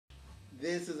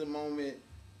This is a moment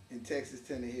in Texas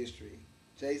tenor history.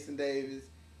 Jason Davis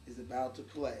is about to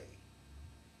play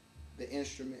the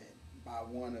instrument by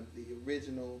one of the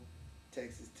original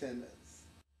Texas tenors.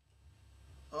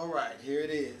 All right, here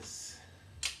it is.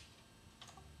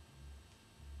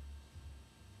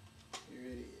 Here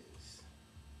it is.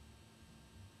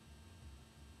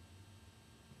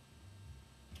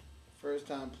 First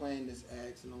time playing this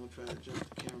axe, and I'm gonna try to adjust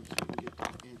the camera so you can get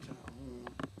the entire horn.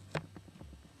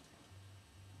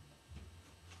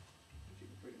 You can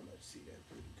pretty much see that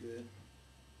pretty good.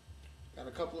 Got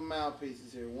a couple of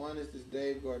mouthpieces here. One is this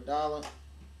Dave Gardalla.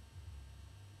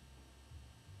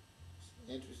 It's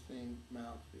an interesting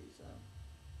mouthpiece.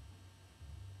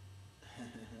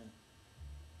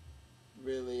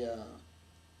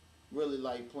 Really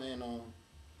like playing on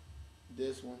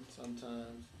this one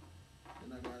sometimes.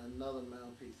 And I got another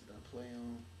mouthpiece that I play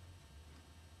on,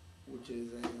 which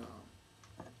is a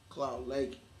Cloud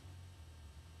Lake.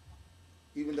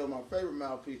 Even though my favorite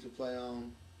mouthpiece to play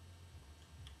on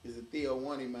is a Theo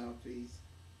One mouthpiece,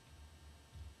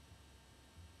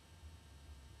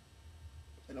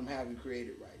 and I'm having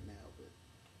created right now. But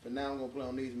for now, I'm gonna play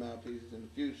on these mouthpieces. In the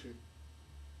future,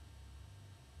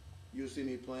 you'll see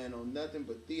me playing on nothing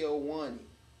but Theo One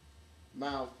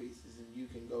mouthpieces, and you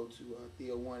can go to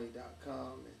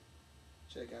theo1.com and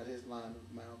check out his line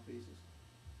of mouthpieces,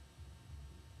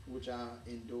 which I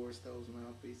endorse those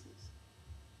mouthpieces.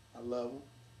 I love them.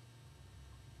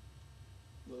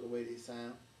 Love the way they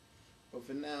sound. But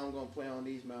for now, I'm going to play on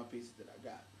these mouthpieces that I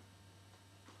got.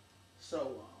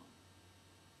 So,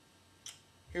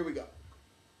 here we go.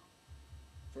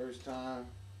 First time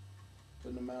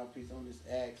putting the mouthpiece on this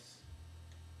axe.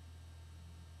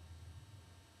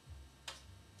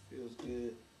 Feels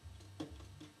good.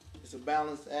 It's a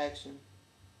balanced action.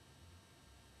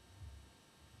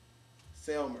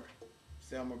 Selmer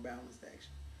balanced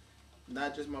action.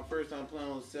 Not just my first time playing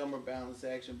on Selmer balanced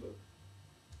action, but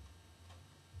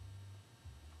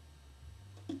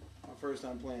my first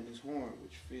time playing this horn,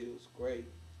 which feels great.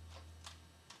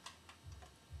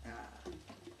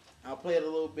 I'll play it a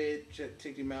little bit, check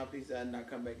the mouthpiece out, and I'll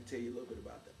come back and tell you a little bit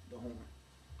about the horn.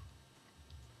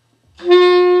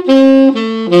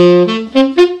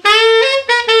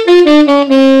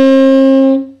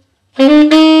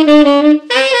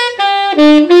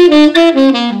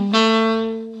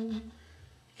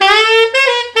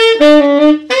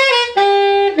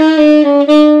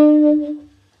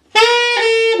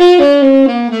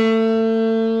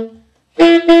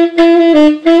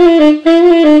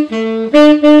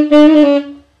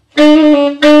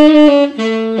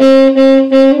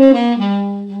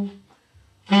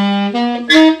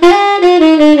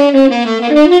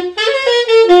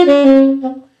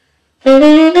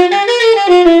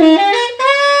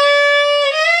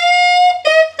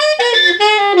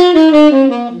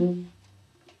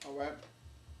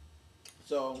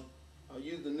 So I'll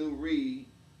use the new reed.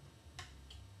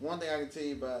 One thing I can tell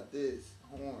you about this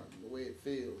horn, the way it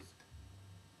feels.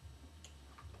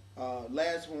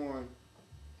 Last horn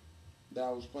that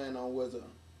I was playing on was a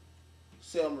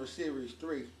Selmer Series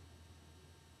 3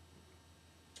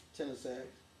 tenor sax.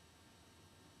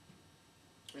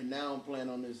 And now I'm playing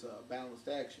on this balanced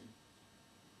action.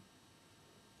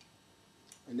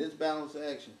 And this balanced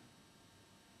action,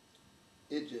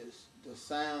 the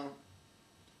sound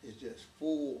is just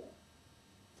full,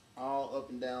 all up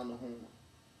and down the horn.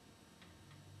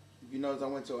 If you notice, I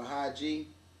went to a high G,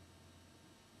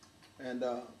 and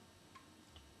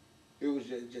it was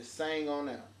just sang on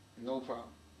out, no problem.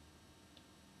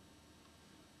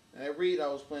 And that reed I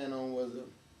was playing on was a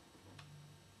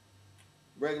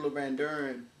regular Van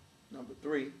Duren number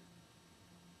 3.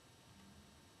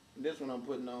 And this one I'm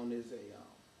putting on is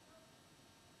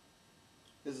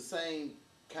it's the same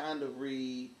kind of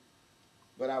reed,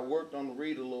 but I worked on the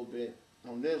reed a little bit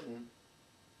on this one.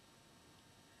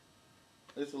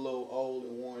 It's a little old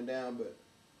and worn down, but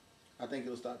I think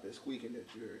it'll stop that squeaking that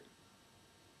you heard.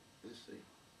 Let's see.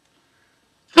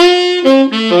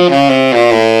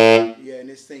 Yeah, and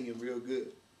it's singing real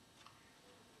good.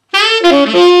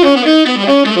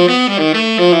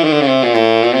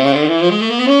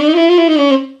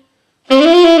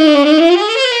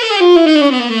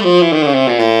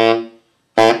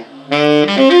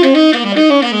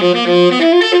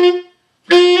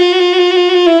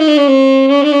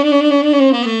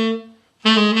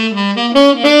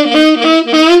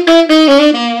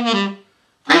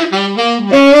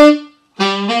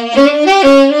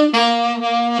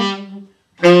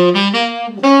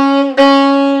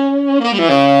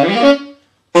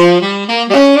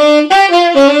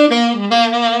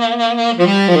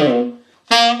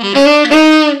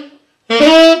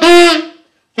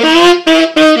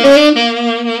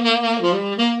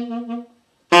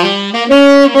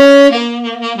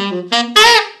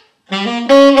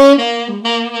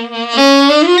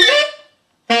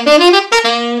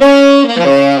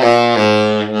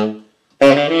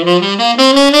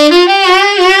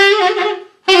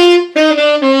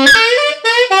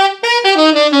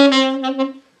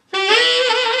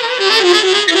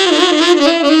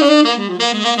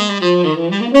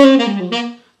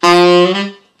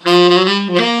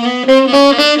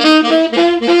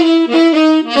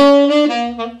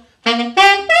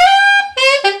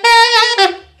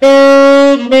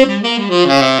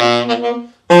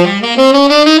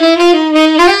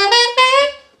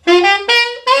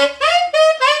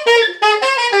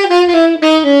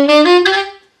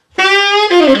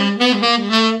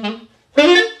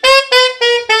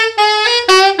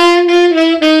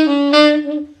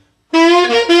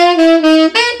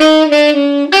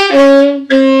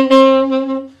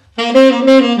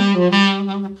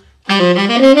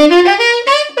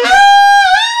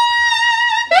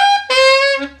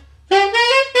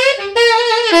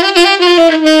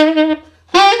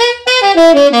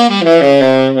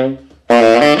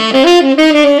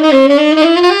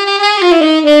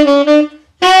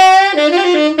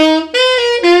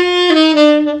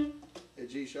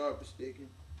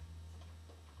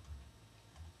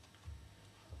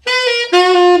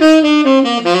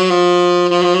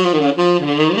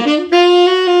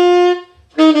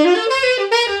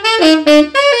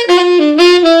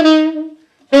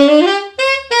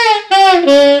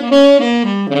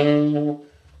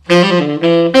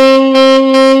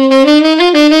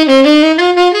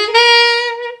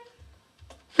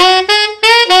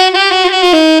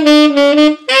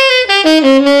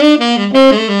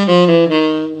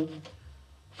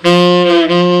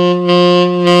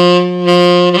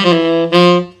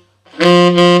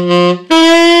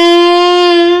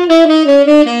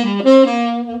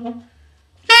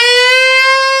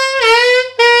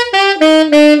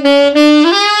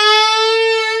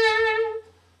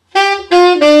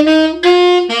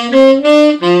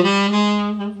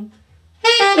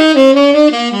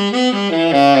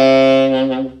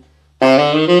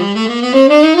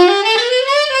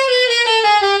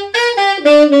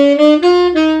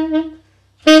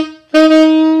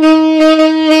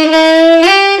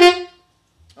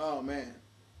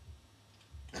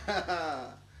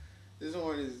 This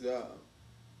horn is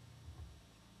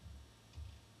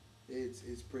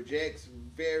it projects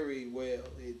very well.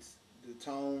 The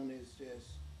tone is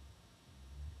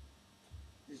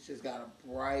just got a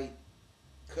bright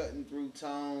cutting through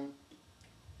tone,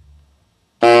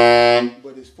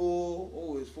 but it's full.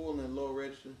 Oh, it's full in low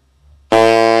register.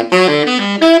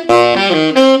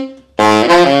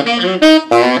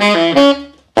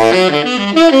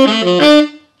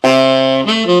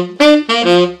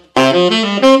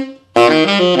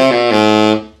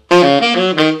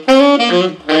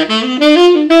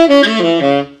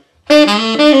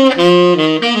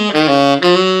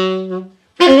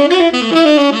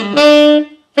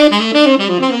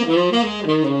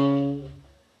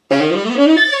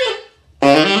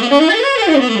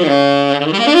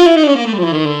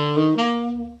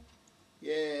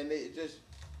 Yeah, and it's just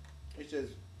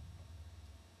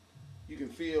you can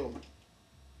feel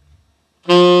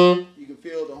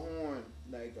the horn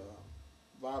like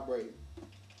vibrating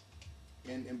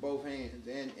in both hands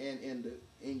and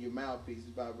in your mouthpiece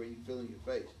is vibrating. You feel it in your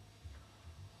face.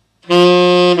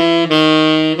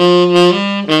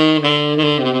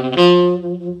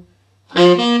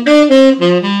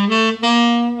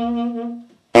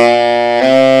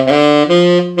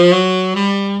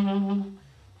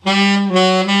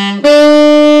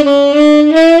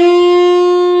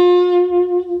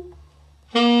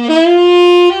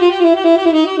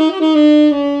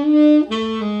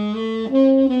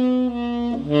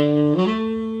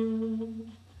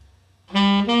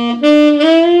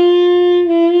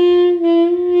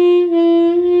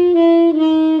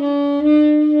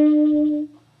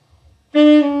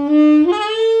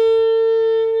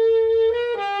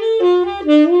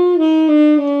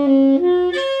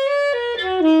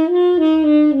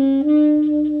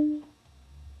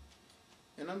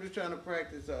 Trying to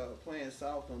practice playing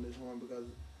soft on this horn because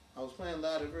I was playing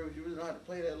loud at first. You really don't have to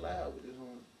play that loud with this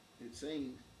horn. It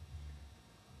sings.